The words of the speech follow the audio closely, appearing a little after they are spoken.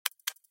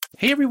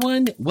Hey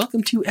everyone,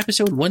 welcome to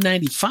episode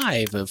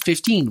 195 of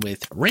 15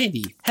 with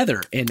Randy,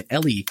 Heather, and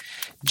Ellie.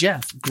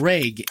 Jeff,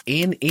 Greg,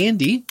 and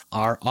Andy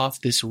are off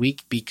this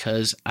week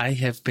because I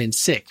have been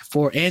sick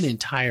for an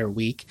entire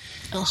week.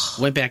 Ugh.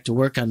 Went back to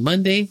work on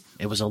Monday.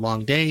 It was a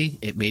long day.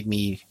 It made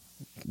me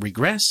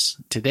regress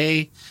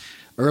today.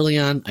 Early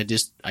on, I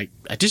just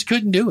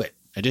couldn't do it.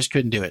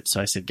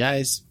 So I said,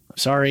 guys,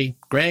 sorry.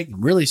 Greg,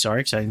 I'm really sorry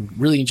because I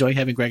really enjoy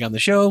having Greg on the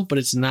show, but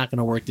it's not going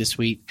to work this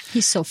week.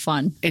 He's so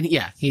fun. And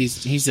yeah,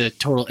 he's a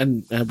total,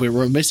 and we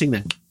were missing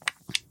the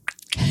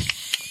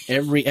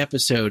every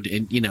episode,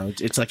 and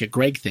it's like a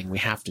Greg thing. We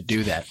have to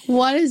do that.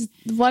 What is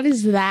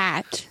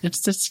that?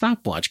 It's the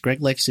stopwatch.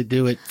 Greg likes to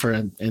do it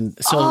and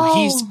so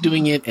he's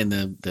doing it, and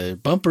the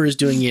bumper is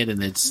doing it,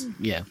 and it's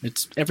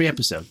every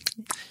episode.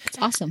 It's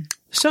awesome.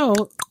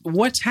 So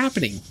what's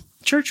happening?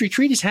 Church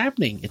retreat is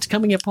happening. It's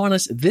coming upon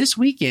us this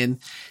weekend.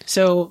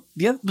 So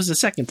that was the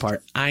second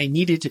part. I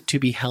needed to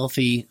be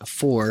healthy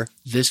for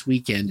this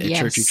weekend at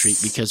church retreat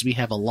because we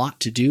have a lot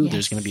to do. Yes.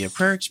 There's going to be a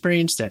prayer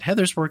experience that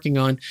Heather's working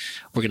on.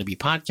 We're going to be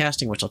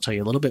podcasting, which I'll tell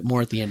you a little bit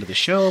more at the end of the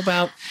show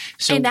about.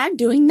 So, and I'm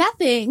doing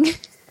nothing.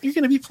 You're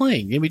going to be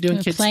playing. You're going to be doing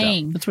kids stuff.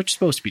 That's what you're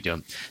supposed to be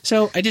doing.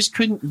 So I just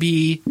couldn't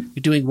be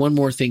doing one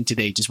more thing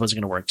today. It just wasn't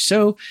going to work.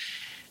 So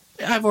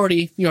you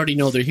already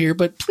know they're here,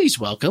 but please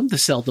welcome the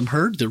seldom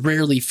heard, the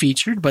rarely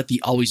featured, but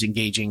the always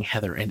engaging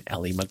Heather and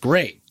Ellie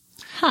McGray.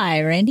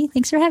 Hi, Randy.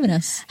 Thanks for having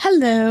us.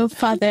 Hello,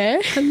 Father.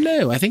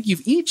 Hello. I think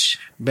you've each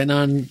been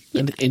on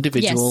an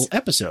individual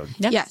episode.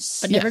 Yep. Yes.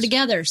 But never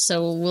together,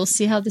 so we'll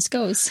see how this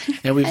goes.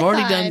 And we've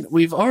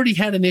already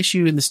had an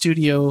issue in the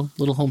studio,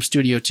 little home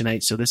studio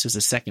tonight, so this is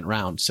the second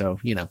round. So,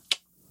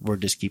 we're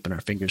just keeping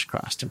our fingers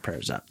crossed and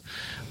prayers up.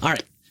 All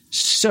right.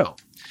 So,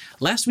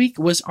 last week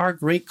was our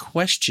great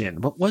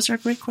question. What was our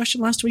great question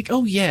last week?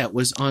 Oh, yeah, it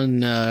was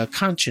on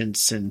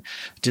conscience and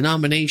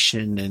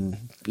denomination and,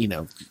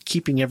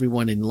 keeping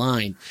everyone in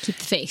line. Keep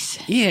the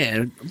faith.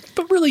 Yeah,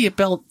 but really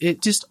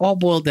it just all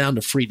boiled down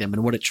to freedom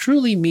and what it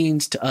truly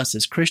means to us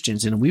as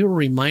Christians. And we were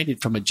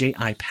reminded from a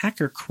J.I.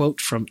 Packer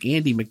quote from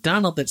Andy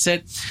McDonald that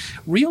said,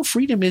 real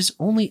freedom is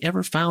only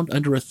ever found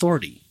under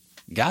authority,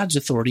 God's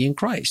authority in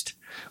Christ,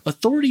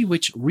 authority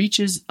which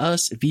reaches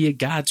us via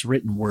God's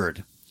written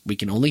word. We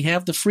can only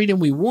have the freedom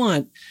we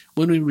want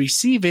when we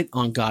receive it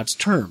on God's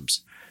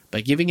terms,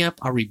 by giving up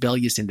our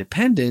rebellious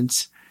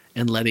independence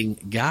and letting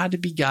God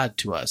be God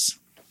to us.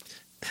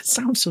 It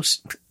sounds so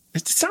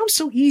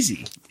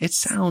easy. It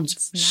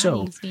sounds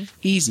so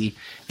easy,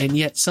 and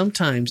yet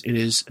sometimes it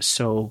is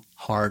so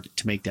hard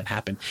to make that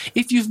happen.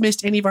 If you've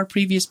missed any of our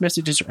previous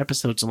messages or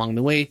episodes along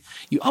the way,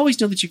 you always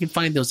know that you can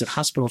find those at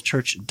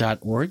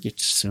hospitalchurch.org.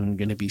 It's soon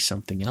going to be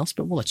something else,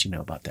 but we'll let you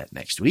know about that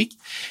next week.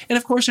 And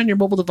of course, on your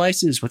mobile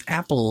devices with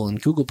Apple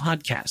and Google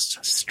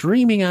Podcasts,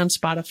 streaming on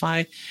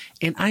Spotify.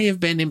 And I have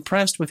been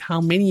impressed with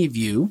how many of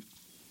you,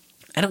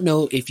 I don't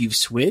know if you've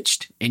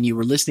switched and you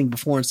were listening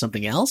before on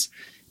something else,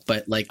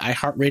 but like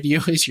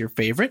iHeartRadio is your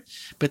favorite,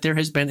 but there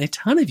has been a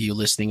ton of you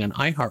listening on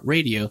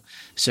iHeartRadio.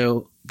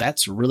 So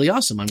that's really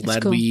awesome. I'm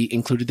glad we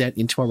included that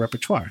into our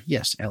repertoire.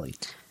 Yes, Ellie.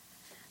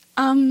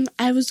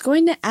 I was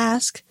going to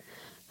ask,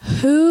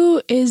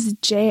 who is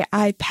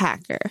J.I.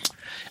 Packer?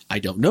 I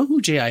don't know who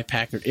J.I.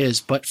 Packer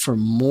is, but for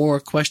more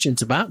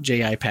questions about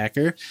J.I.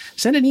 Packer,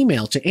 send an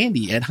email to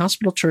Andy at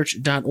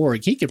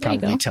hospitalchurch.org. He could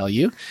probably tell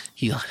you.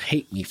 He'll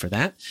hate me for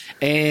that.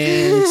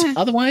 And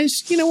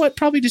otherwise, you know what?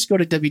 Probably just go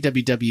to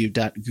www.google.com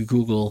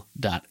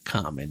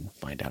and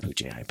find out who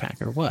J.I.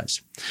 Packer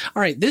was.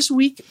 All right. This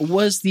week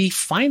was the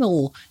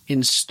final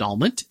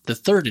installment, the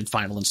third and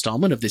final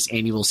installment of this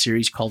annual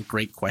series called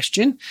Great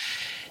Question.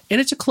 And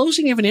it's a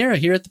closing of an era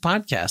here at the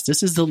podcast.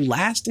 This is the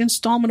last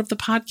installment of the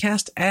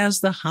podcast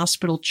as the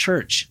Hospital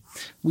Church.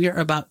 We are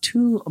about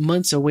 2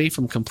 months away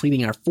from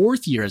completing our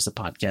 4th year as a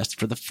podcast.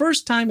 For the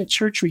first time at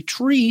Church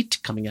Retreat,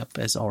 coming up,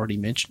 as already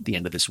mentioned, at the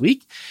end of this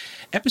week,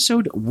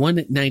 episode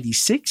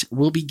 196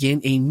 will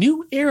begin a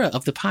new era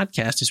of the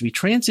podcast as we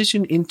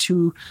transition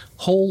into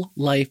whole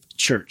life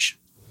church.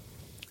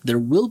 There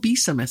will be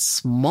some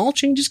small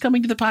changes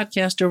coming to the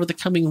podcast over the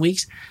coming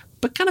weeks,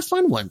 but kind of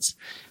fun ones.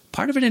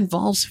 Part of it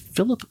involves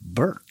Philip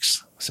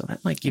Burks, so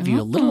that might give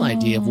you a little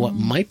idea of what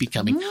might be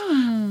coming.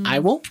 I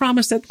won't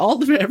promise that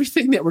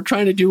everything that we're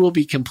trying to do will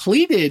be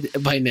completed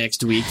by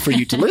next week for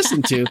you to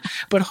listen to,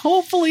 but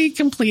hopefully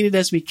completed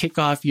as we kick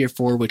off year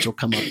 4, which will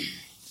come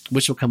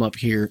up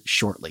here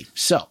shortly.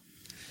 So,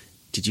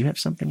 did you have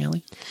something,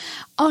 Ellie?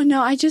 Oh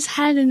no, I just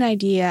had an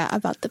idea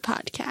about the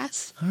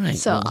podcast. All right.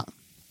 So.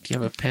 Do you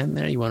have a pen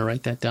there? You want to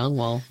write that down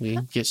while we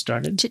get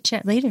started?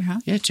 Chit-chat later, huh?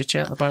 Yeah,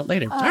 chit-chat about it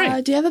later. All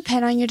right. Do you have a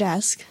pen on your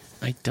desk?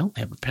 I don't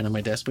have a pen on my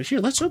desk, but here,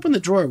 let's open the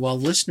drawer while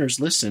listeners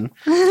listen.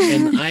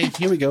 And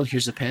here we go.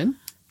 Here's a pen.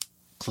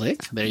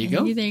 Click. There you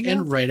go. There you go.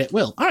 And write at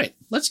will. All right.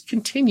 Let's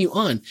continue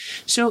on.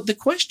 So the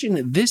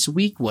question this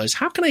week was,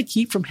 how can I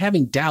keep from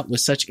having doubt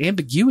with such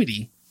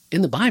ambiguity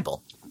in the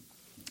Bible?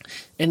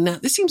 And now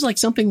this seems like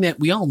something that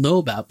we all know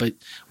about, but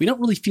we don't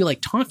really feel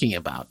like talking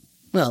about.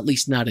 Well, at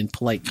least not in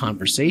polite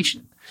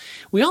conversation.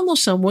 We all know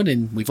someone,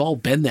 and we've all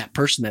been that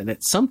person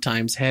that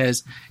sometimes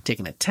has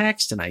taken a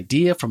text, an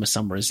idea from a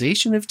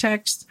summarization of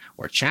text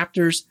or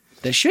chapters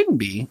that shouldn't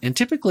be, and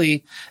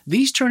typically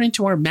these turn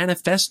into our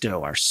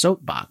manifesto, our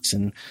soapbox,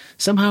 and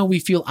somehow we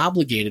feel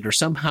obligated or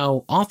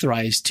somehow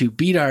authorized to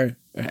beat our,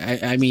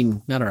 I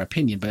mean, not our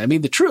opinion, but I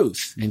mean the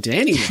truth into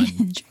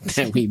anyone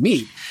that we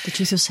meet. The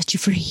truth will set you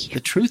free. The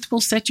truth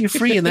will set you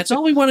free, and that's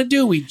all we want to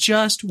do. We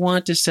just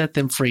want to set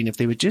them free, and if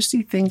they would just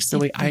see things the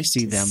way I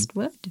see them,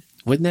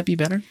 wouldn't that be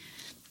better?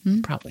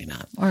 Probably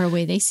not. Or a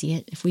way they see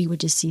it, if we would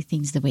just see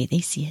things the way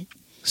they see it.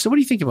 So what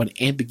do you think about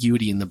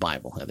ambiguity in the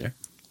Bible, Heather?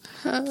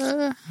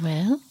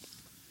 Well,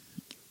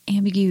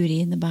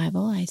 ambiguity in the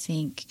Bible, I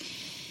think,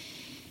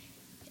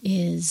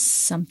 is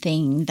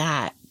something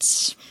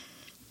that's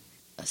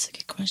a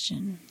good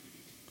question.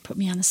 Put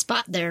me on the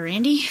spot there,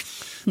 Randy.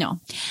 No.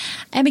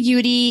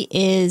 Ambiguity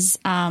is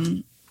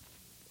okay.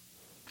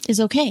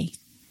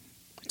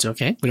 It's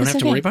okay? We don't have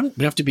to worry about it?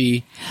 We don't have to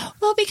be...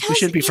 Well, because we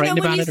shouldn't be frightened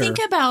about it? When you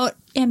think about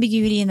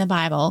ambiguity in the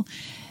Bible,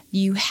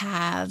 you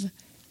have,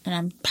 and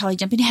I'm probably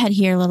jumping ahead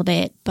here a little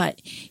bit,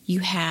 but you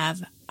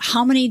have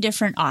how many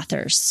different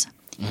authors?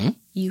 Mm-hmm.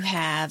 You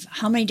have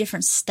how many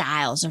different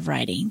styles of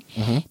writing?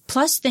 Mm-hmm.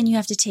 Plus, then you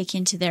have to take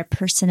into their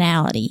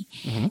personality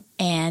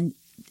and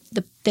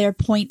their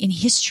point in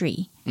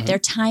history, their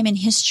time in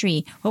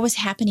history, what was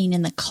happening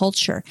in the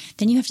culture.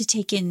 Then you have to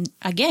take in,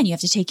 again, you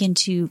have to take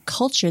into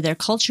culture. Their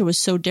culture was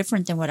so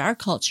different than what our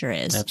culture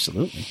is.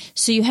 Absolutely.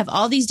 So you have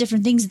all these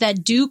different things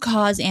that do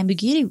cause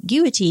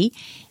ambiguity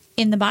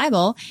in the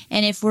Bible.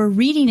 And if we're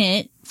reading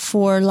it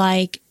for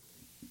like,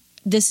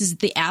 this is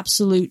the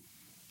absolute,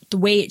 the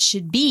way it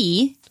should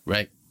be.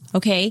 Right.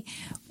 Okay.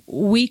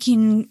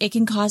 It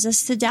can cause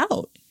us to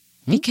doubt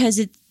because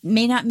it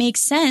may not make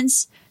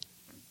sense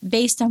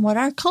based on what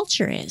our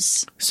culture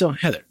is. So,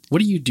 Heather, what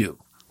do you do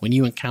when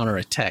you encounter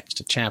a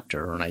text, a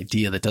chapter, or an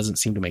idea that doesn't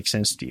seem to make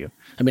sense to you?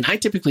 I mean, I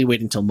typically wait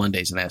until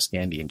Mondays and ask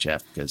Andy and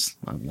Jeff because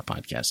on the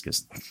podcast,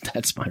 because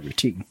that's my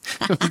routine.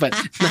 But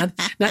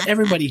not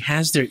everybody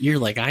has their ear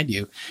like I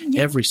do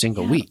every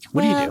single week.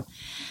 What do you do?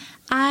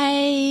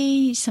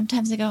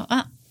 Sometimes I go,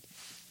 oh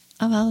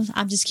well,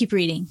 I'll just keep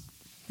reading.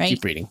 Right?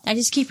 Keep reading. I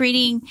just keep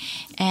reading,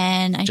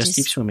 and I just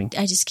keep swimming.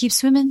 I just keep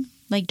swimming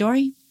like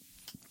Dory.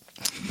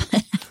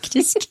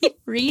 Just keep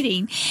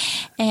reading,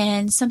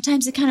 and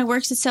sometimes it kind of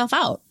works itself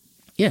out.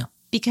 Yeah,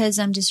 because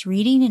I'm just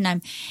reading,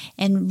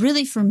 and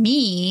really for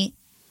me,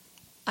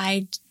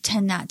 I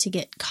tend not to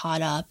get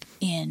caught up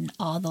in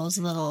all those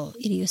little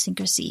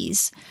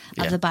idiosyncrasies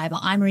of the Bible.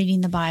 I'm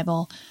reading the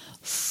Bible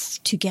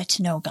to get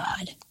to know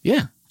God.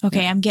 Yeah.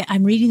 Okay,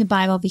 I'm reading the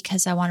Bible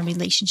because I want a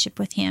relationship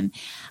with Him.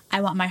 I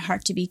want my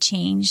heart to be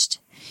changed,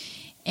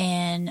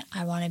 and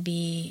I want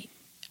to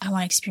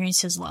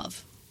experience His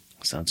love.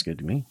 Sounds good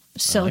to me.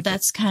 So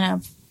that's kind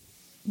of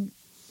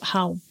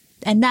how,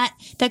 and that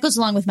goes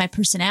along with my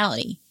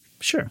personality.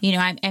 Sure. You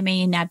know, I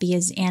may not be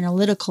as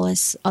analytical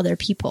as other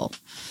people.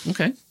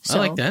 Okay, I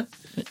like that.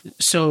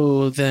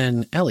 So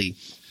then, Ellie,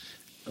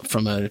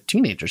 from a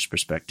teenager's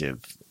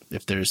perspective,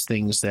 if there's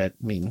things that,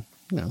 I mean,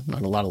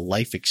 not a lot of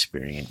life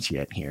experience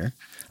yet here.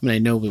 I mean, I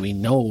know we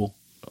know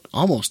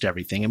almost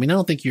everything. I mean, I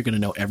don't think you're going to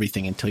know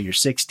everything until you're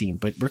 16,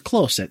 but we're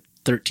close at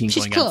 13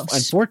 She's going close.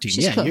 on 14.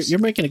 She's close. You're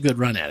making a good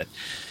run at it.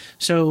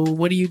 So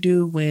what do you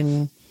do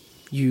when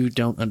you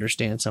don't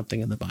understand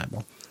something in the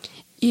Bible?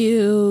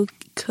 You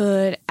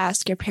could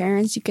ask your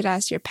parents. You could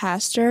ask your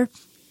pastor.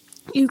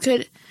 You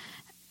could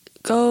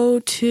go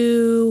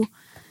to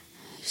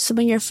some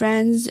of your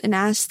friends and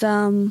ask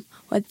them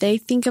what they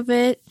think of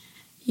it.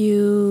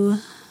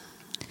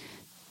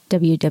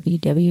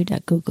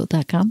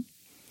 www.google.com.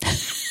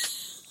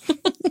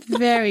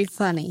 Very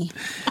funny.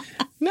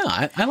 No,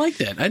 I like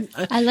that.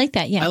 I like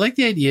that, yeah. I like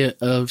the idea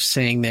of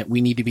saying that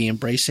we need to be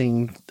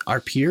embracing our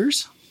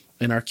peers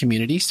in our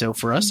community. So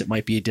for us, it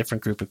might be a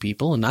different group of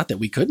people, and not that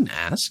we couldn't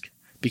ask,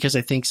 because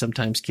I think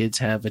sometimes kids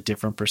have a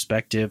different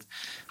perspective.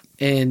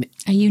 And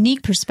a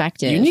unique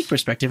perspective. And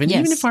Yes.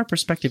 even if our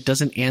perspective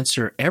doesn't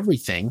answer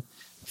everything,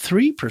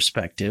 3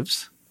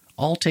 perspectives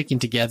all taken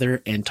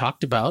together and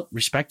talked about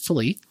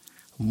respectfully,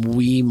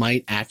 we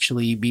might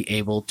actually be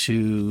able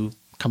to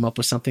come up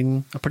with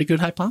something, a pretty good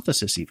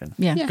hypothesis even.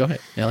 Yeah. Go ahead,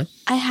 Ellie.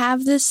 I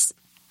have this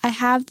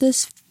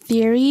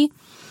theory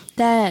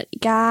that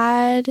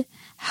God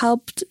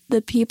helped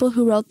the people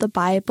who wrote the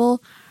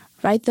Bible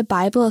write the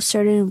Bible a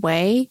certain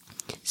way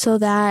so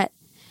that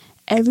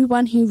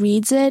everyone who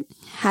reads it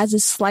has a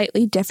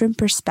slightly different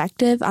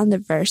perspective on the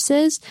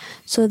verses,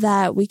 so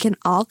that we can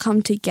all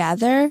come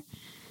together,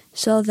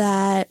 so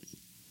that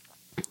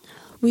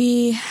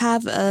we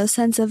have a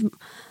sense of,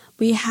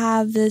 we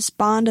have this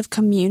bond of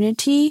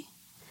community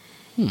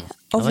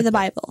over the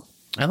Bible.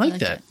 I like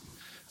that.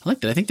 I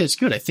like that. I think that's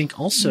good. I think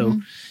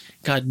also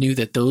God knew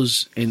that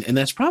those, and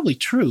that's probably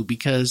true,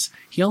 because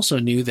He also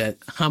knew that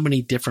how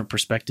many different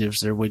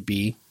perspectives there would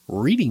be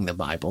reading the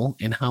Bible,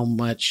 and how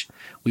much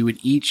we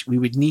would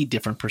need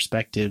different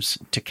perspectives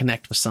to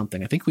connect with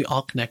something. I think we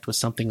all connect with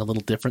something a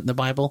little different in the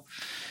Bible.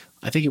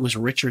 I think it was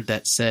Richard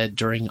that said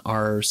during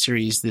our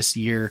series this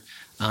year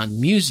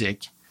on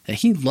music that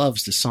he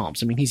loves the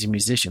Psalms. I mean, he's a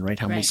musician, right?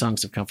 How many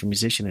songs have come from a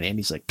musician? And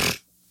Andy's like,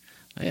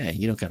 yeah,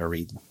 you got to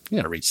read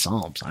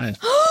Psalms. I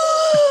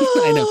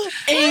know.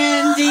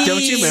 Andy.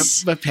 Don't you remember?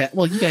 But Pat,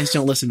 well, you guys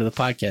don't listen to the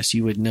podcast.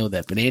 You would know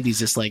that. But Andy's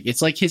just like,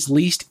 it's like his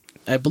least,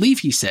 I believe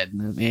he said,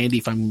 Andy,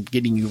 if I'm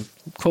getting you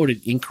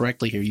quoted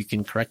incorrectly here, you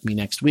can correct me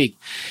next week.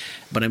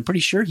 But I'm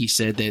pretty sure he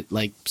said that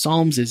like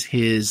Psalms is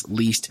his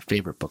least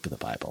favorite book of the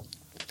Bible.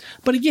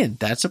 But again,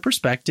 that's a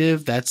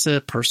perspective. That's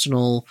a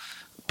personal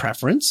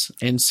preference.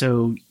 And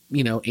so,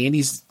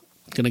 Andy's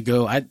going to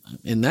go,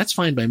 and that's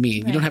fine by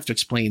me. Right. You don't have to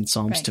explain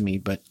Psalms to me,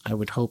 but I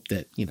would hope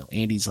that,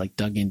 Andy's like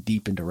dug in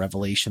deep into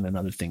Revelation and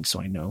other things.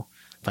 So I know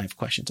if I have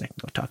questions, I can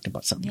go talk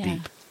about something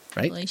deep.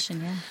 Right?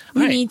 Revelation, yeah.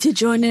 We need to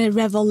join a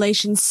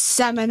Revelation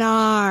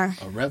seminar.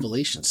 A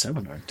Revelation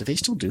seminar. Do they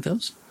still do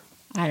those?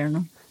 I don't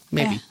know.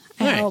 Maybe.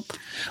 I hope.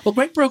 Well,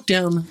 Greg broke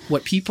down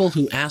what people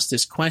who ask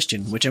this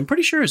question, which I'm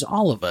pretty sure is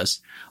all of us,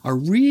 are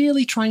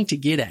really trying to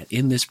get at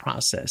in this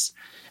process.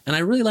 And I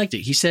really liked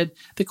it. He said,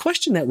 the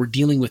question that we're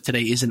dealing with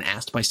today isn't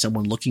asked by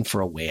someone looking for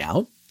a way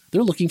out.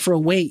 They're looking for a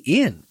way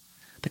in.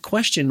 The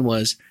question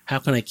was, how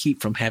can I keep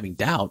from having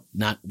doubt?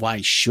 Not why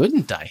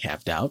shouldn't I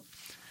have doubt?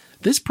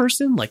 This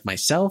person, like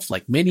myself,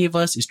 like many of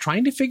us, is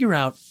trying to figure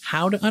out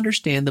how to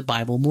understand the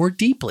Bible more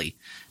deeply,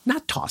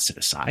 not toss it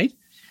aside.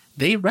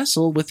 They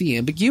wrestle with the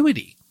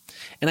ambiguity.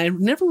 And I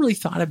never really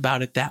thought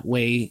about it that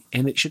way,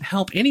 and it should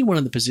help anyone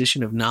in the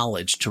position of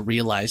knowledge to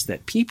realize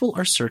that people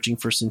are searching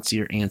for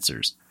sincere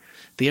answers.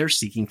 They are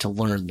seeking to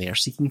learn. They are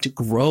seeking to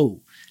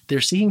grow.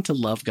 They're seeking to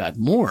love God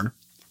more.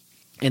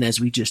 And as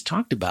we just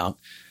talked about,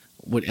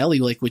 what Ellie,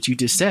 like what you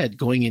just said,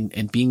 going in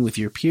and being with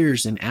your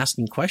peers and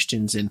asking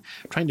questions and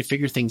trying to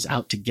figure things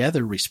out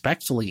together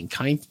respectfully and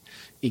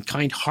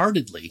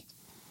kind-heartedly.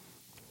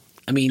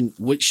 I mean,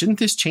 shouldn't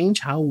this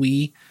change how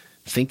we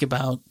think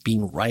about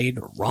being right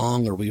or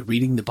wrong? Are we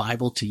reading the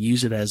Bible to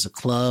use it as a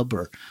club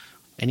or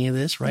any of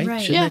this,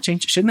 right?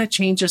 Shouldn't that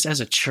change us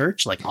as a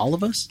church, like all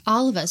of us?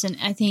 All of us. And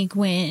I think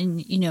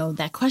when,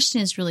 that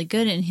question is really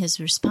good and his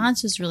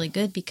response is really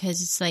good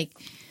because it's like,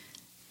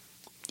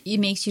 it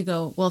makes you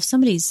go, well, if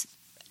somebody's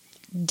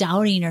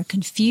doubting or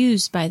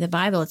confused by the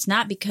Bible, it's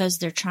not because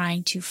they're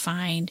trying to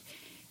find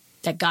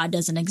that God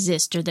doesn't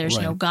exist or there's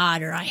no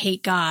God or I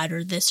hate God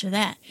or this or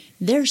that.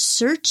 They're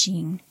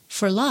searching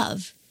for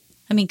love.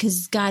 I mean,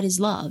 because God is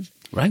love.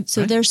 Right.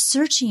 So they're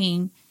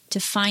searching to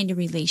find a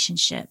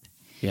relationship.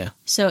 Yeah.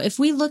 So if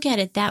we look at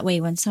it that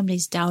way, when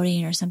somebody's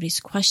doubting or somebody's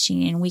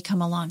questioning and we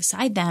come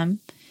alongside them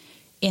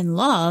in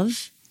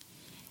love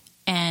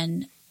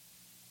and,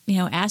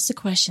 ask the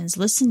questions,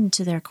 listen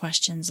to their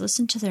questions,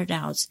 listen to their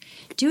doubts,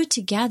 do it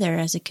together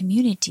as a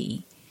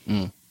community.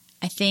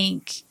 I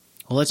think,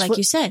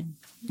 you said,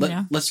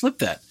 let's flip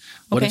that.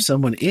 What if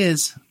someone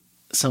is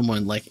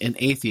someone like an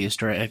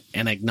atheist or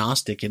an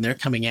agnostic and they're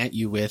coming at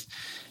you with,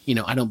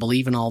 I don't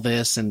believe in all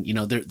this. And,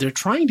 they're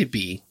trying to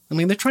be,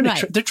 they're trying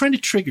to, they're trying to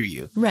trigger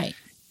you. Right.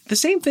 The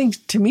same thing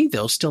to me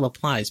though still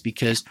applies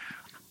because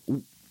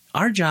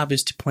our job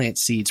is to plant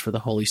seeds for the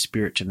Holy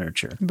Spirit to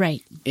nurture.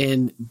 Right.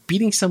 And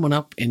beating someone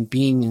up and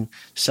being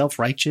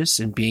self-righteous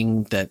and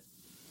being that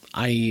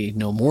I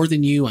know more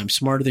than you, I'm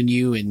smarter than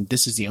you, and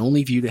this is the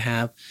only view to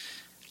have.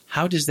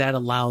 How does that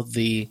allow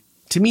to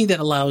me, that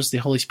allows the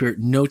Holy Spirit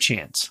no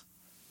chance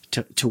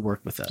to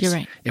work with us. You're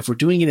right. If we're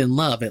doing it in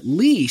love, at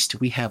least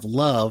we have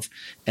love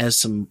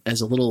as a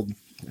little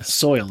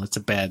soil. It's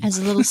as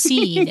a little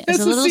seed,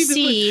 as a little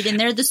seed, and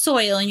they're the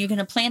soil, and you're going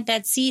to plant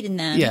that seed in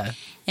them. Yeah.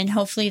 And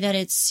hopefully that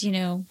it's,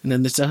 And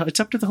then it's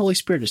up to the Holy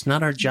Spirit. It's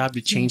not our job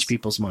to change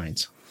people's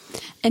minds.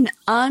 A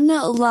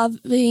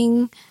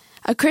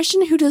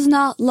Christian who does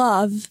not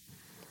love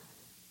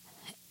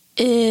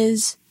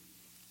is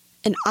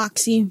an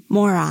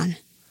oxymoron.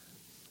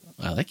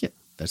 I like it.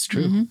 That's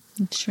true. Mm-hmm.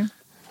 That's true.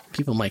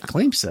 People might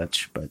claim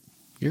such, but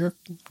you're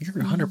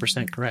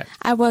 100% correct.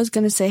 I was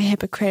going to say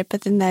hypocrite,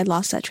 but then I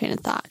lost that train of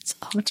thought. So.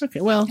 That's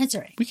okay. Well, that's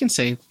all right. We can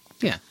say,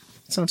 yeah,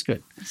 sounds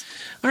good.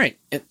 All right.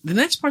 The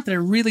next part that I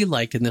really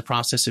liked in the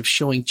process of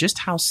showing just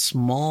how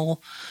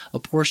small a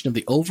portion of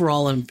the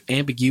overall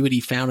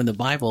ambiguity found in the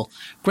Bible,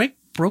 Greg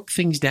broke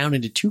things down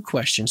into 2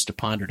 questions to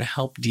ponder to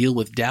help deal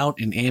with doubt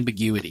and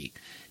ambiguity.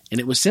 And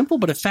it was simple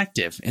but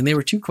effective. And they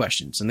were 2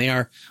 questions. And they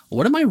are,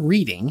 what am I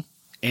reading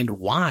and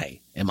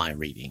why am I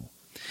reading?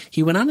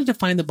 He went on to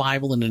define the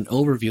Bible in an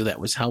overview that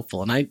was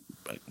helpful. And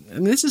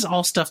this is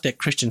all stuff that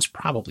Christians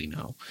probably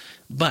know.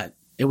 But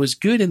it was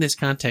good in this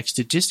context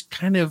to just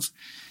kind of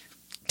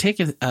take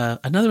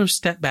another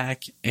step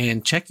back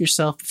and check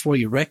yourself before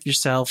you wreck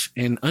yourself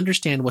and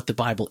understand what the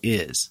Bible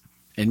is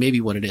and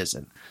maybe what it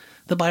isn't.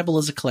 The Bible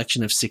is a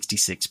collection of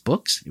 66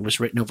 books. It was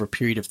written over a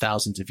period of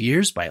thousands of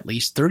years by at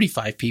least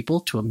 35 people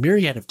to a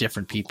myriad of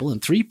different people in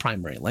 3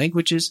 primary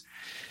languages.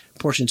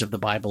 Portions of the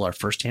Bible are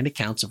first-hand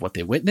accounts of what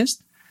they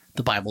witnessed.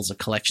 The Bible is a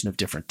collection of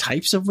different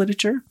types of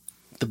literature.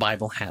 The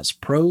Bible has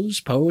prose,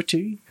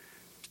 poetry,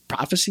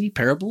 prophecy,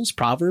 parables,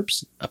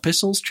 proverbs,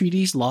 epistles,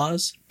 treaties,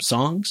 laws,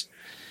 songs.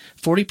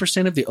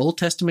 40% of the Old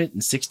Testament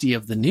and 60%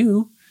 of the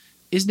New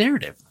is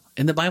narrative.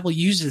 And the Bible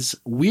uses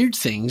weird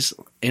things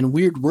and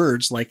weird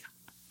words like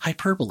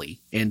hyperbole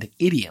and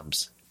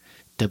idioms.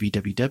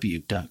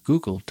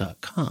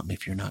 www.google.com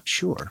if you're not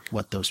sure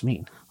what those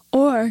mean.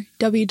 Or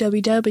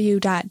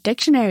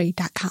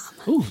www.dictionary.com.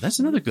 Ooh, that's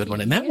another good one.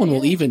 And that one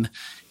will even,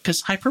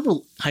 because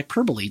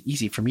hyperbole,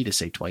 easy for me to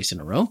say twice in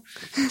a row.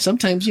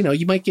 Sometimes,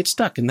 you might get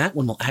stuck. And that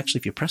one will actually,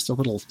 if you press the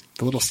little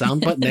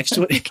sound button next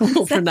to it,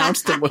 it'll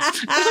pronounce the word.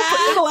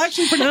 It'll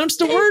actually pronounce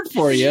the word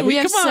for you.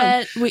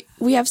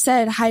 We have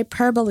said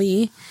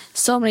hyperbole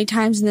so many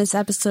times in this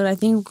episode. I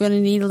think we're going to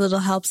need a little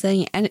help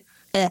saying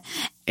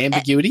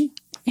ambiguity.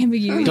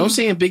 Ambiguity. Don't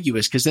say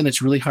ambiguous, because then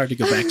it's really hard to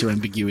go back to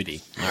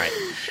ambiguity. All right.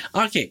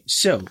 Okay,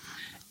 so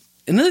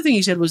another thing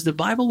he said was the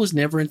Bible was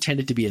never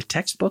intended to be a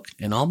textbook,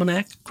 an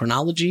almanac,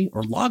 chronology,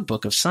 or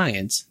logbook of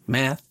science,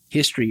 math,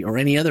 history, or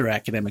any other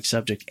academic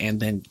subject, and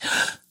then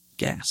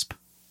gasp.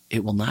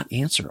 It will not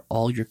answer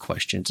all your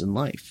questions in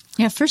life.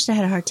 Yeah, at first I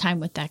had a hard time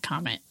with that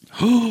comment.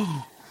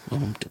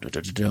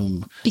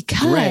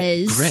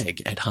 Because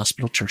Greg at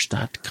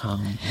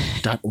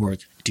hospitalchurch.org.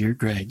 Dear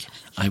Greg,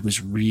 I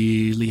was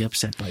really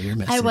upset by your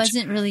message. I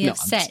wasn't really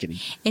upset. I'm just kidding.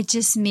 It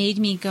just made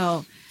me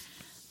go,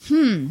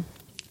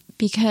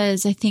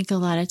 because I think a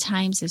lot of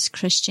times as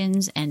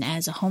Christians and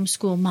as a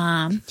homeschool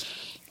mom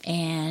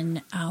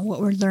and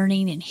what we're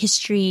learning in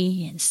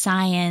history and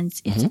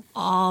science, it's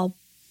all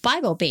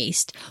Bible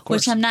based,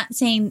 which I'm not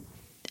saying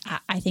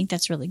I think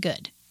that's really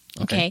good.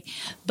 Okay.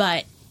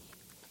 But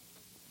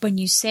when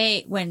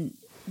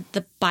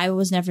the Bible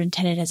was never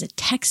intended as a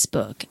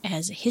textbook,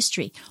 as a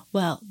history,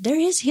 well, there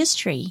is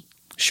history.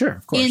 Sure,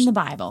 of course. In the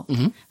Bible.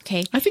 Mm-hmm.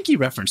 Okay. I think he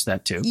referenced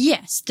that too.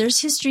 Yes,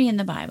 there's history in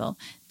the Bible.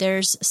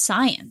 There's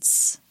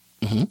science.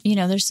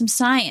 Mm-hmm. There's some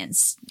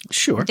science.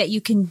 Sure. That you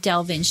can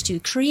delve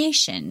into.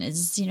 Creation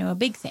is, a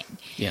big thing.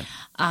 Yeah.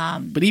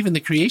 But even the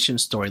creation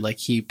story, like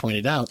he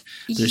pointed out,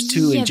 there's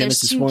two in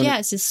Genesis 1.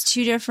 Yes, it's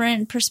two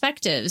different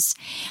perspectives.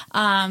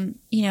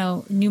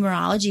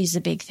 Numerology is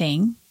a big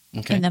thing.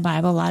 Okay. In the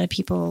Bible, a lot of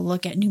people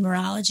look at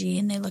numerology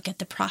and they look at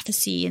the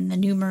prophecy and the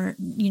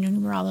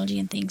numerology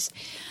and things.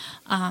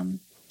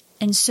 And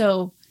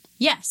so,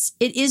 yes,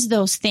 it is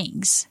those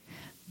things.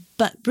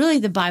 But really,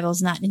 the Bible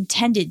is not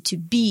intended to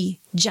be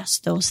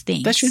just those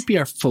things. That should be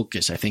our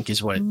focus, I think,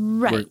 is what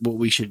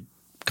we should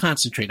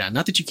concentrate on.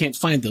 Not that you can't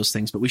find those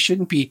things, but we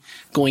shouldn't be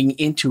going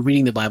into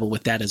reading the Bible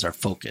with that as our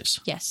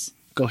focus. Yes.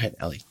 Go ahead,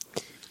 Ellie.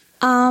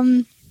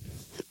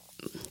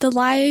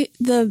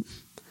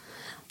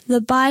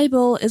 The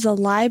Bible is a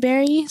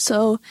library,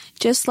 so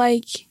just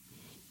like,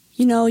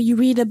 you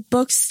read a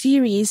book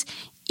series,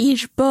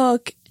 each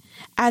book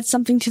adds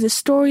something to the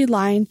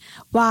storyline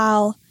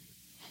while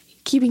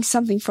keeping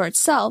something for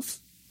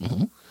itself.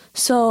 Mm-hmm.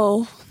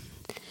 So,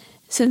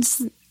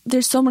 since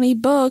there's so many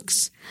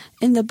books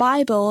in the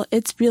Bible,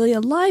 it's really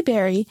a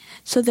library.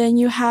 So then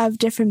you have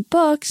different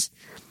books,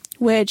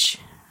 which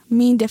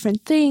mean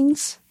different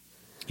things.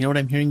 You know what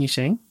I'm hearing you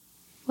saying?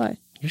 What?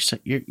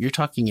 You're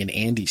talking in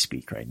Andy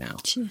speak right now.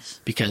 Jeez.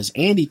 Because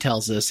Andy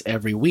tells us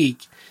every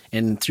week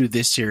and through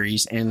this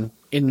series and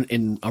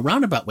in a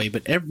roundabout way,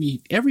 but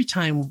every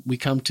time we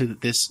come to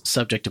this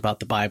subject about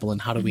the Bible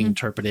and how do we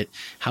interpret it,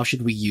 how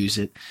should we use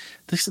it,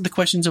 the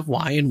questions of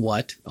why and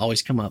what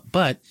always come up.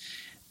 But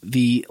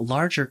the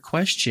larger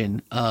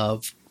question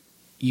of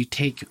you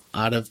take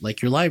out of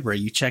like your library,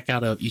 you check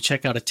out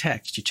a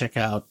text, you check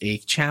out a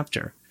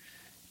chapter.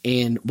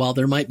 And while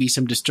there might be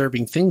some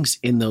disturbing things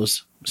in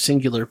those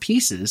singular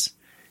pieces,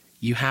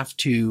 you have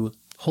to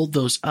hold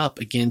those up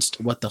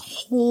against what the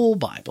whole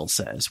Bible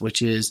says,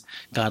 which is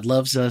God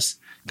loves us.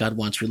 God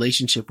wants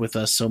relationship with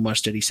us so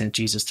much that he sent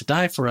Jesus to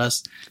die for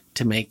us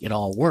to make it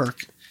all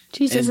work.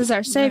 Jesus is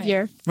our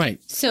Savior. Right.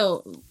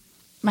 So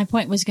my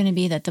point was going to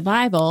be that the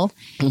Bible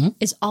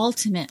is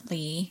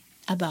ultimately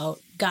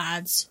about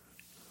God's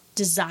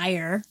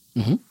desire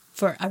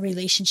for a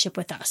relationship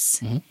with us.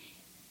 Mm-hmm.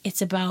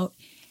 It's about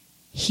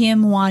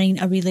him wanting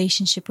a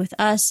relationship with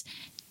us,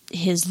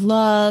 his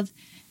love,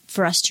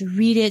 for us to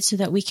read it so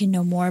that we can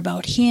know more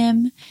about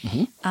him.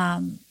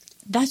 Mm-hmm.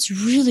 That's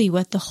really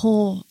what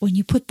when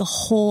you put the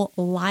whole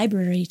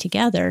library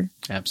together.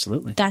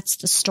 Absolutely. That's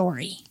the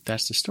story.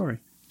 That's the story.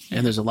 Yeah.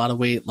 And there's a lot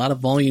of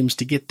volumes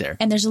to get there.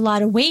 And there's a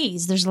lot of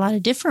ways. There's a lot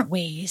of different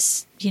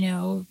ways,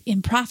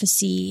 in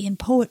prophecy, in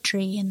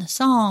poetry, in the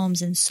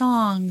Psalms, in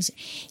songs,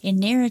 in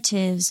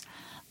narratives.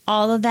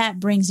 All of that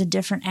brings a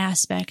different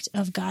aspect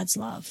of God's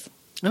love.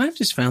 And I've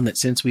just found that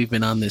since we've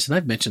been on this, and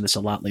I've mentioned this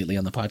a lot lately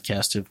on the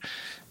podcast, of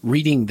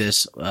reading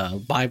this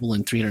Bible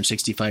in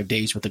 365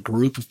 days with a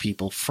group of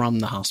people from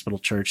the Hospital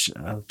Church,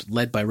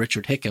 led by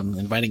Richard Hickam,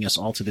 inviting us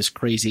all to this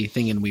crazy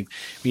thing. And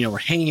we're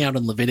hanging out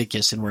in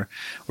Leviticus, and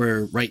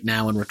we're right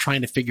now, and we're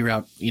trying to figure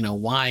out,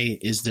 why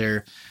is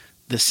there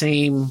the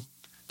same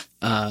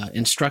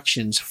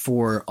instructions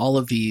for all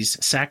of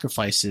these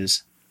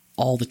sacrifices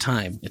all the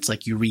time? It's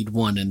like you read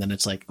one, and then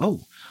it's like,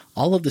 oh,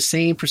 all of the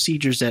same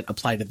procedures that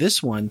apply to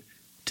this one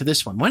to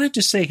this one? Why not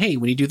just say, hey,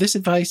 when you do this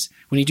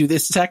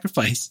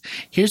sacrifice,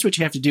 here's what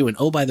you have to do. And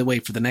oh, by the way,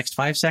 for the next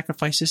 5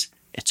 sacrifices,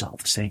 it's all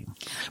the same.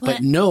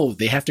 But no,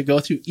 they have to go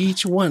through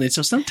each one. And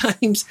so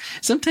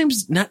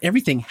sometimes not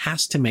everything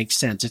has to make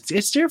sense.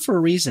 It's there for a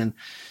reason.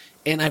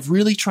 And I've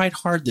really tried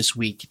hard this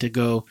week to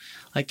go,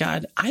 like,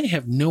 God, I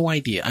have no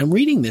idea. I'm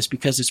reading this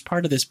because it's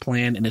part of this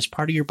plan and it's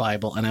part of your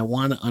Bible, and I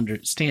want to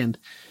understand.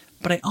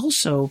 But I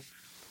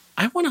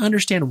want to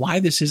understand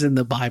why this is in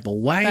the Bible.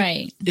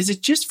 Why is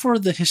it just for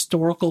the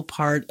historical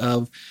part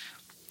of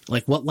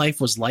like what life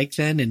was like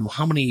then and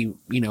how many,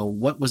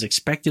 what was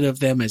expected of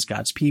them as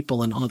God's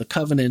people and all the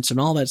covenants and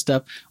all that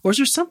stuff? Or is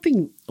there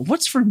something,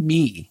 what's for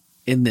me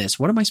in this?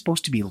 What am I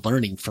supposed to be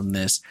learning from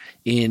this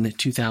in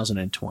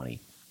 2020?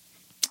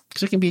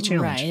 Because it can be a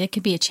challenge. Right, it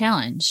could be a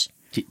challenge.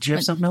 Do you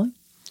have something, Melly?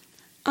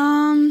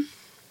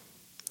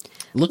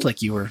 It looked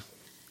like you were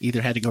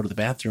either had to go to the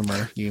bathroom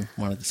or you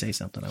wanted to say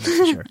something. I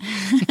wasn't sure.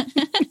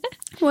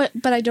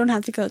 But I don't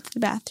have to go to the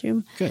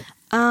bathroom. Good.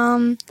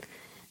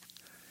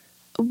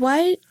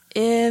 What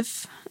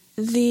if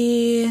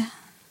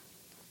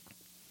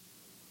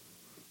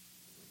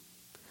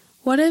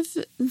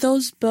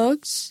those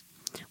books,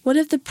 what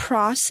if the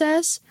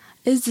process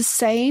is the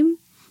same,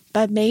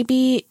 but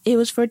maybe it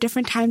was for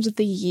different times of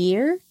the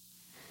year?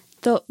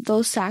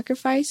 Those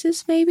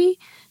sacrifices, maybe?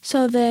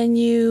 So then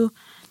you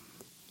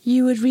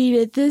would read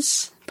it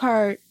this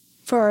part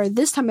for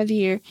this time of the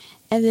year,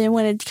 and then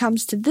when it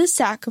comes to this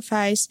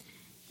sacrifice,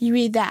 you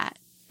read that.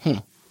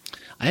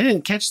 I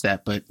didn't catch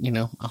that, but,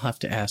 I'll have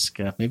to ask,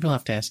 maybe I'll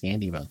have to ask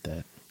Andy about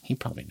that. He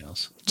probably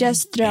knows.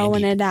 Just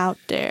throwing it out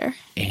there.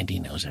 Andy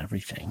knows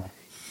everything.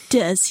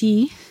 Does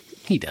he?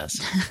 He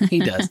does. He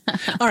does.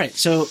 All right.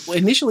 So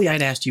initially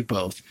I'd asked you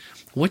both,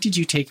 what did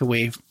you take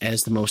away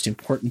as the most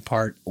important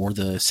part or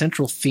the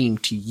central theme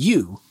to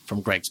you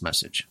from Greg's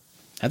message?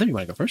 Heather, you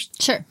want to go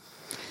first? Sure.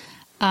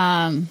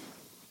 Again,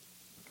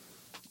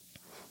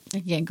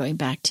 going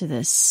back to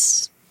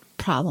this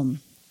problem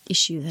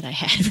issue that I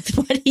had with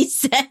what he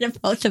said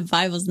about the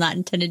Bible's not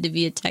intended to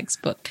be a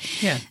textbook.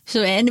 Yeah.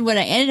 So, and what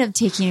I ended up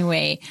taking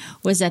away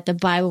was that the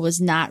Bible was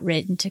not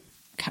written to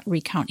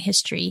recount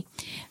history,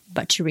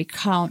 but to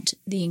recount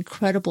the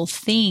incredible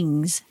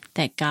things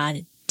that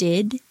God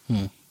did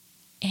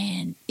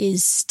and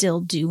is still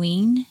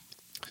doing.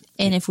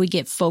 And if we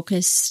get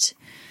focused,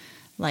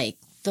 like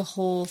the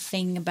whole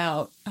thing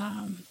about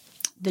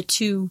the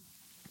two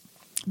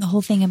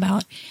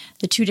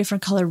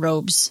different color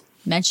robes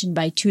mentioned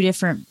by 2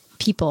 different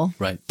people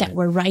that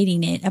were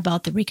writing it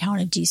about the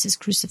recount of Jesus'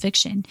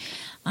 crucifixion.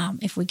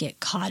 If we get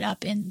caught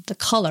up in the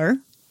color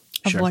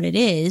of what it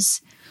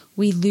is,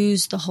 we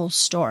lose the whole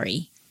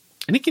story.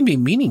 And it can be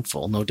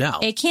meaningful, no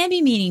doubt. It can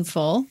be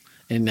meaningful.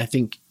 And I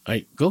think, all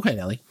right, go ahead,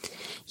 Ellie.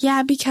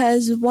 Yeah,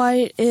 because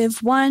what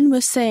if one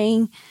was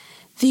saying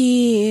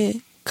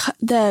the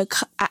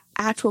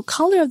actual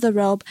color of the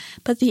robe,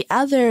 but the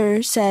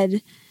other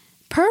said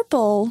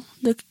purple,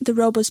 the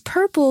robe was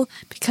purple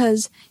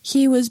because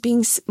he was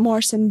being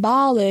more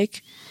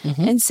symbolic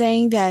and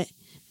saying that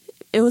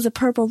it was a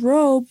purple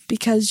robe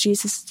because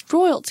Jesus is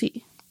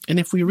royalty. And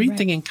if we read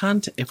things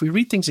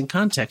in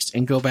context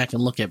and go back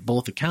and look at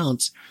both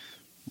accounts,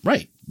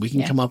 we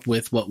can come up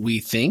with what we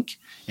think,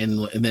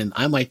 and then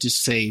I might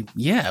just say,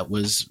 it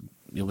was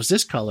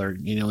this color,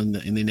 and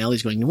then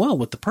Ellie's going, well,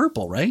 with the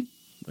purple, right?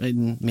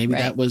 And maybe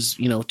that was,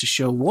 to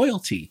show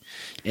royalty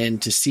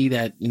and to see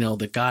that,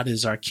 that God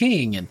is our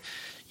king. And,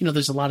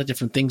 there's a lot of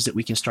different things that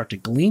we can start to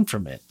glean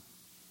from it.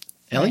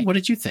 Ellie, what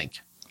did you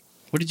think?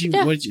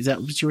 Is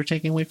that what you were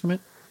taking away from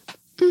it?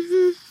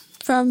 Mm-hmm.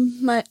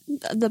 From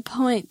the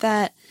point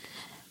that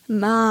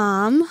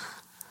my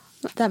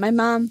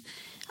mom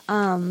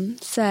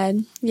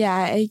said, yeah,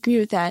 I agree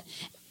with that.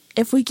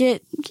 If we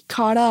get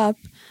caught up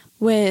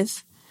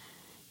with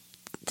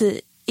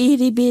the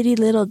itty-bitty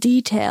little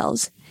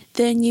details,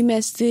 then you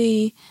miss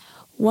the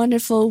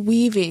wonderful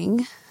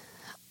weaving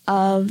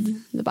of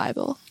the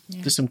Bible.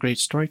 There's some great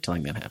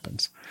storytelling that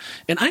happens.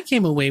 And I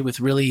came away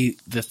with really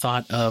the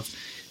thought of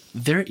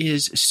there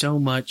is so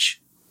much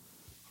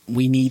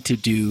we need to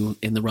do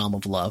in the realm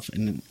of love.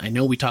 And I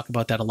know we talk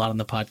about that a lot on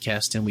the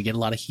podcast, and we get a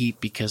lot of heat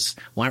because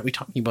why aren't we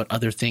talking about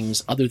other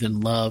things other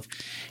than love?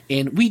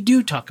 And we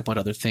do talk about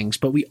other things,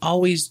 but we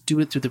always do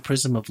it through the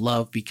prism of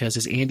love because,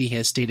 as Andy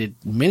has stated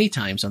many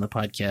times on the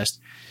podcast,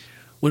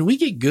 when we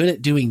get good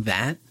at doing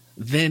that,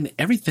 then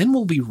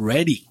we'll be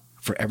ready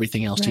for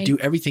everything else, to do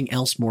everything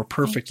else more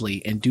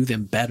perfectly and do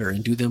them better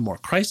and do them more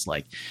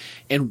Christ-like.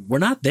 And we're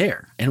not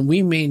there, and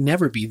we may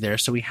never be there,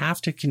 so we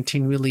have to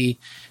continually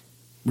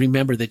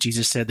remember that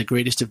Jesus said the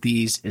greatest of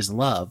these is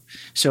love.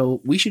 So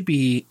we should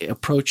be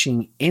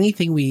approaching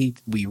anything we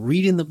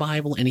read in the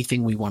Bible,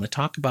 anything we want to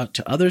talk about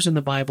to others in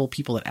the Bible,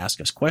 people that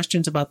ask us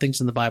questions about things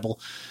in the Bible.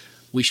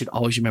 We should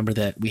always remember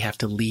that we have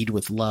to lead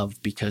with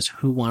love, because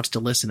who wants to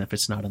listen if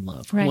it's not in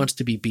love? Who wants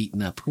to be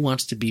beaten up? Who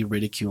wants to be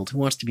ridiculed? Who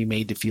wants to be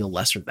made to feel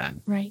lesser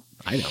than? Right.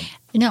 I don't.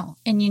 No.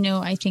 And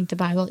I think the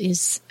Bible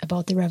is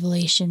about the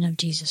revelation of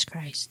Jesus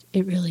Christ.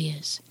 It really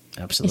is.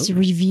 Absolutely. It's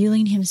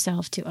revealing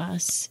himself to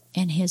us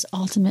and his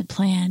ultimate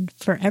plan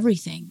for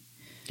everything.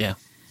 Yeah.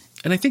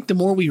 And I think the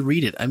more we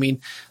read it, I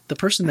mean, the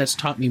person that's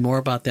taught me more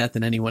about that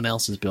than anyone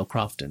else is Bill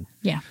Crofton.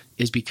 Yeah.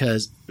 Is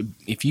because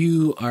if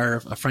you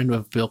are a friend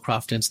of Bill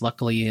Crofton's,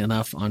 luckily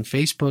enough, on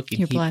Facebook, and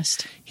You're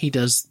blessed. He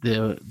does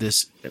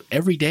this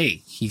every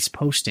day. He's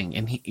posting,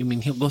 and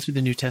he'll go through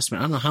the New Testament.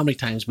 I don't know how many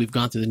times we've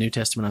gone through the New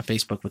Testament on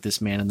Facebook with this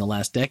man in the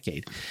last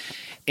decade.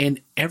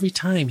 And every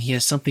time he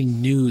has something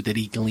new that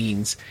he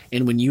gleans.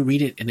 And when you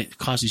read it, and it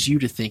causes you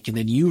to think, and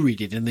then you read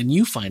it, and then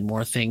you find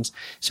more things.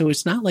 So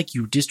it's not like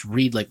you just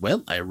read like,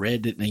 well, I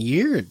read it in a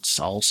year. It's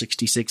all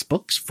 66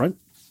 books, front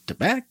to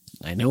back.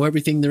 I know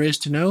everything there is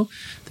to know.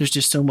 There's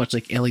just so much,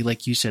 like Ellie,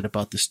 like you said,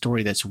 about the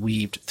story that's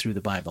weaved through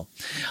the Bible.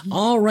 Mm-hmm.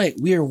 All right,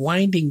 we are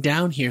winding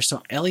down here.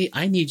 So Ellie,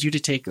 I need you to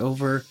take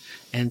over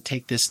and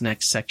take this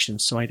next section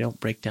so I don't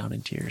break down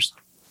in tears.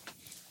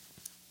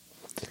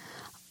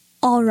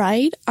 All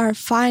right, our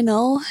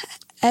final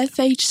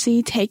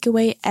FHC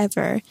takeaway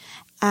ever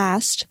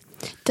asked,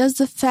 does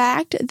the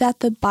fact that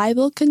the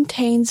Bible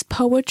contains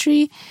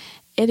poetry,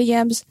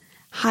 idioms,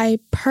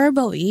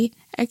 hyperbole,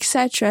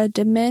 etc.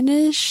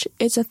 diminish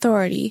its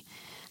authority?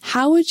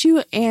 How would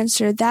you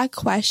answer that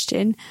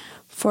question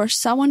for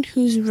someone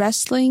who's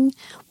wrestling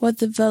with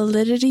the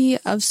validity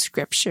of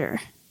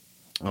Scripture?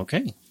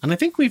 Okay. And I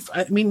think we've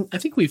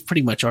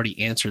pretty much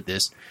already answered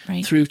this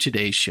through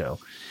today's show,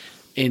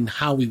 in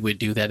how we would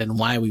do that and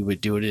why we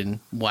would do it and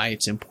why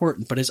it's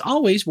important. But as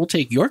always, we'll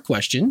take your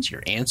questions,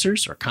 your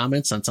answers, or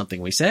comments on something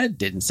we said,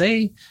 didn't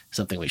say,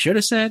 something we should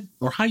have said,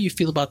 or how you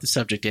feel about the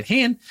subject at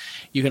hand.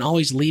 You can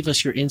always leave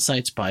us your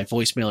insights by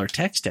voicemail or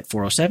text at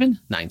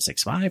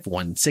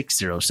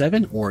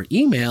 407-965-1607 or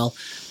email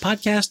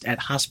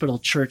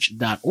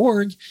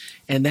podcast@hospitalchurch.org.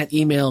 And that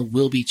email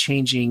will be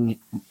changing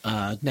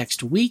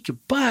next week,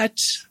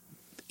 but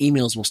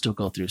emails will still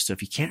go through. So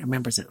if you can't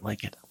remember, is it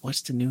like it?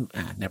 What's the new?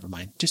 Never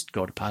mind. Just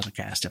go to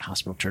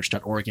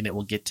podcast@hospitalchurch.org and it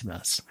will get to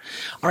us.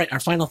 All right. Our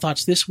final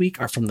thoughts this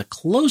week are from the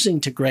closing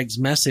to Greg's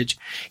message.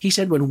 He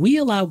said, when we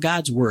allow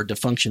God's word to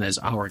function as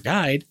our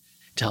guide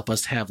to help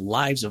us have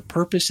lives of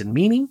purpose and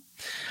meaning,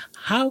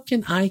 how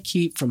can I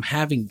keep from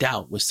having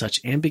doubt with such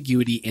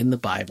ambiguity in the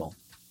Bible?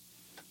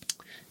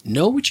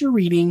 Know what you're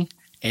reading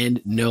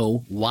and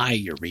know why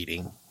you're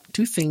reading.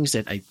 Two things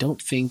that I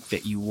don't think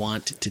that you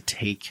want to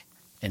take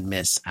and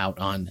miss out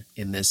on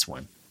in this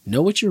one.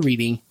 Know what you're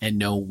reading and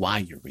know why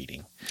you're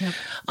reading. Yep.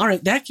 All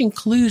right, that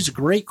concludes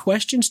Great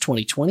Questions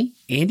 2020.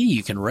 Andy,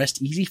 you can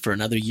rest easy for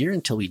another year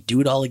until we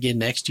do it all again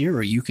next year,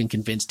 or you can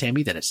convince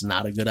Tammy that it's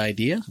not a good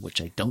idea, which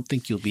I don't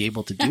think you'll be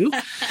able to do.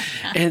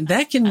 And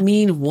that can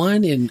mean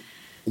one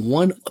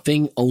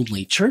thing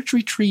only. Church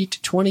Retreat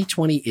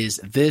 2020 is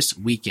this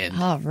weekend.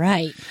 All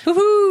right.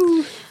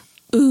 Woohoo!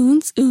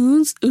 Oons,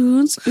 oons,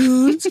 oons,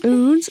 oons,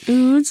 oons,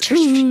 oons,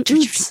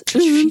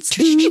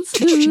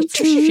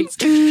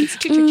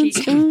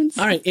 oons.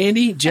 All right,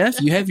 Andy, Jeff,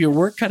 you have your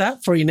work cut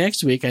out for you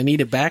next week. I need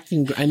some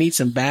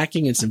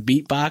backing and some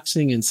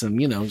beatboxing and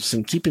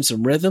some keeping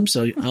some rhythm.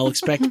 So I'll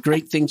expect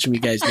great things from you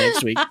guys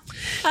next week.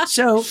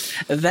 So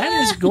that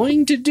is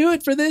going to do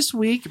it for this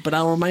week. But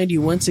I'll remind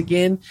you once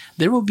again,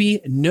 there will be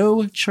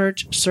no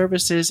church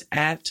services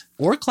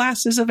or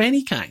classes of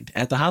any kind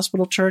at the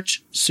Hospital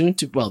Church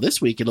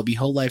this week it'll be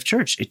Whole Life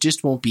Church. It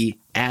just won't be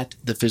at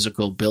the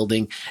physical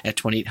building at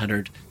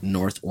 2800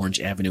 North Orange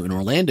Avenue in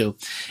Orlando.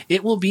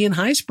 It will be in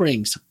High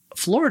Springs,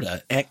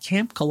 Florida at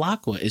Camp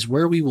Kalakwa is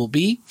where we will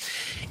be.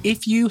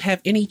 If you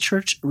have any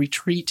church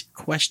retreat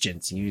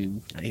questions,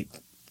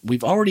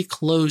 we've already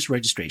closed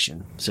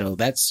registration, so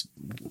that's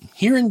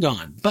here and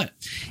gone. But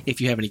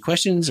if you have any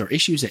questions or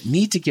issues that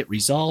need to get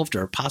resolved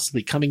or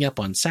possibly coming up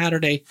on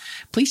Saturday,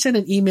 please send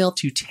an email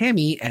to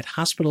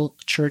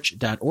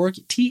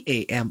Tammy@hospitalchurch.org,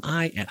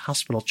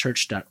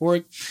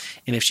 TAMI@hospitalchurch.org.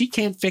 And if she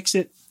can't fix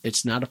it,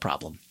 it's not a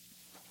problem.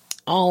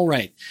 All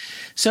right.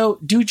 So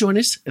do join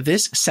us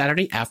this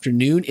Saturday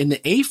afternoon in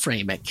the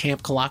A-Frame at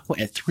Camp Kalakwa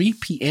at 3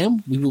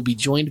 p.m. We will be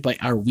joined by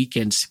our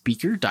weekend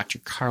speaker, Dr.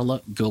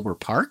 Carla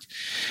Gober-Park.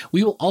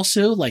 We will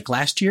also, like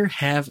last year,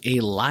 have a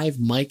live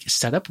mic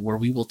setup where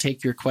we will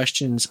take your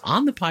questions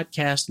on the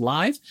podcast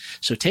live.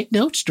 So take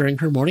notes during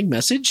her morning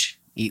message.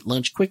 Eat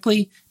lunch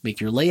quickly. Make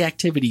your lay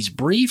activities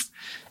brief.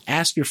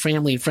 Ask your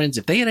family and friends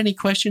if they had any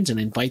questions and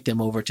invite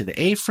them over to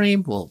the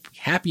A-Frame. We'll be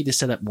happy to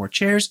set up more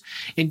chairs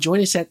and join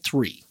us at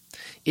 3.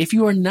 If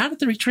you are not at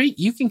the retreat,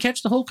 you can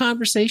catch the whole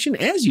conversation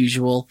as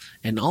usual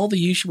in all the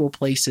usual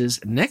places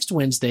next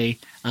Wednesday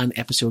on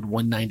episode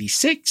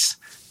 196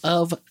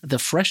 of the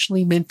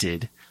freshly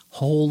minted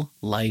Whole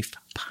Life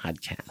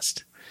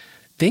Podcast.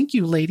 Thank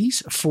you,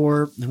 ladies,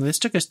 this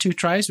took us 2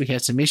 tries. We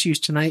had some issues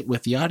tonight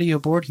with the audio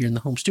board here in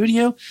the home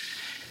studio.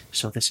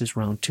 So this is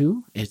round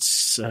 2.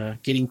 It's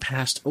getting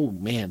past,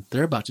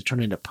 they're about to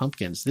turn into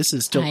pumpkins. This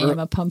is still I am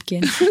a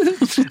pumpkin.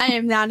 I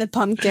am not a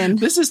pumpkin.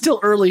 This is still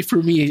early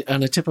for me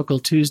on a typical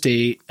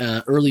Tuesday,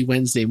 early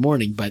Wednesday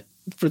morning, but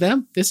for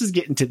them, this is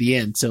getting to the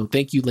end. So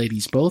thank you,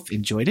 ladies, both.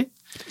 Enjoyed it.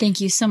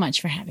 Thank you so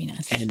much for having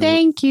us. And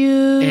Thank you.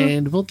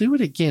 And we'll do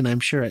it again,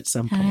 I'm sure, at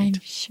some point.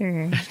 I'm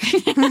sure.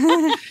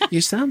 You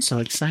sound so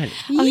excited.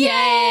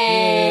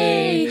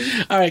 Yay!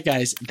 All right,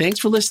 guys. Thanks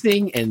for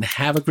listening and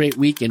have a great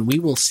week. And we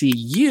will see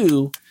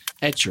you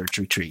at Church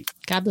Retreat.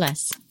 God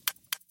bless.